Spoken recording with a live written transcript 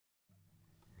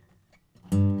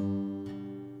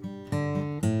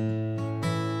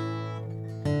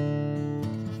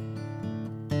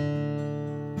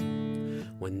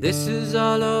When this is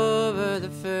all over, the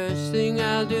first thing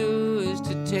I'll do is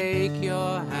to take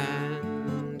your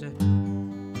hand,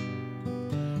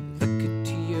 look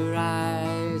into your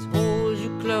eyes, hold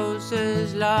you close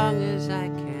as long as I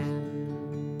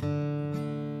can,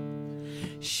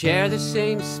 share the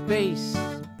same space,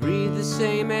 breathe the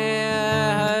same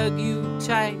air, hug you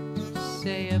tight,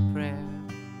 say a prayer.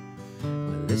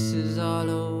 When this is all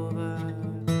over,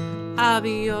 I'll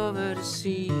be over to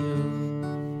see you.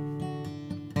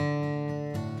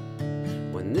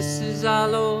 When this is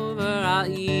all over, I'll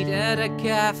eat at a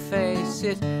cafe,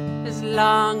 sit as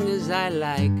long as I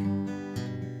like,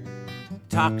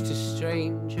 talk to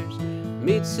strangers,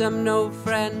 meet some no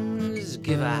friends,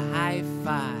 give a high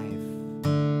five.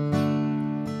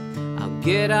 I'll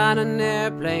get on an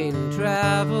airplane,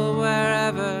 travel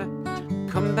wherever,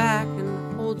 come back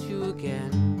and hold you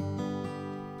again.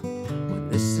 When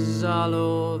this is all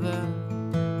over,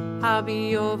 I'll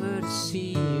be over to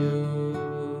see you.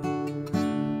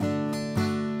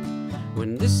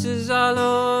 When this is all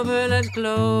over, let's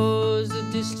close the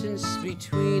distance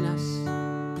between us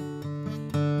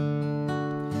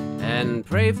and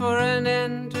pray for an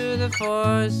end to the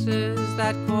forces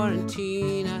that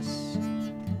quarantine us.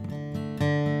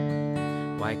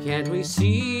 Why can't we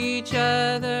see each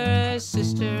other as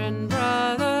sister and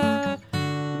brother,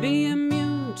 be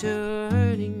immune to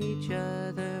hurting each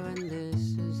other? When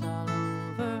this is all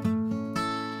over,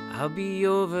 I'll be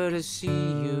over to see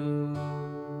you.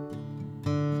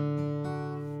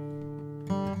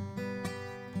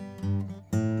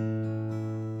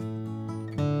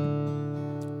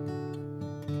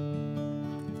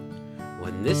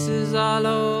 When this is all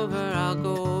over, I'll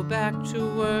go back to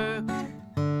work,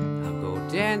 I'll go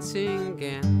dancing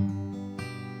again,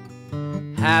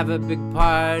 have a big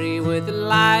party with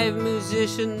live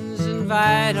musicians,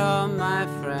 invite all my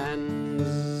friends,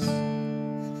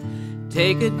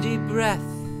 take a deep breath,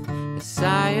 a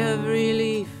sigh of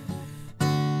relief,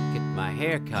 get my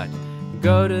hair cut,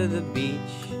 go to the beach,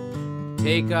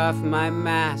 take off my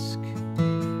mask,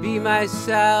 be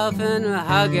myself and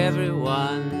hug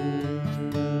everyone.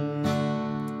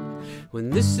 When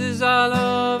this is all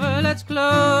over, let's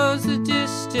close the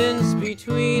distance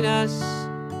between us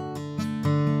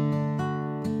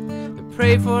and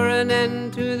pray for an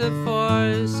end to the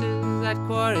forces that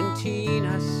quarantine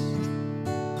us.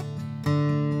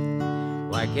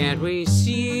 Why can't we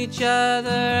see each other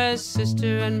as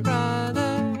sister and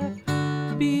brother,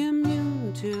 be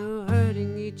immune to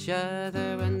hurting each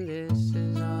other? When this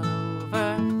is all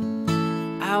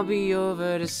over, I'll be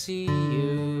over to see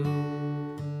you.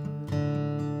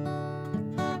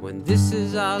 When this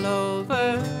is all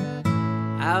over,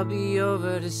 I'll be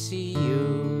over to see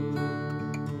you.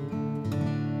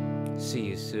 See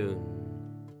you soon.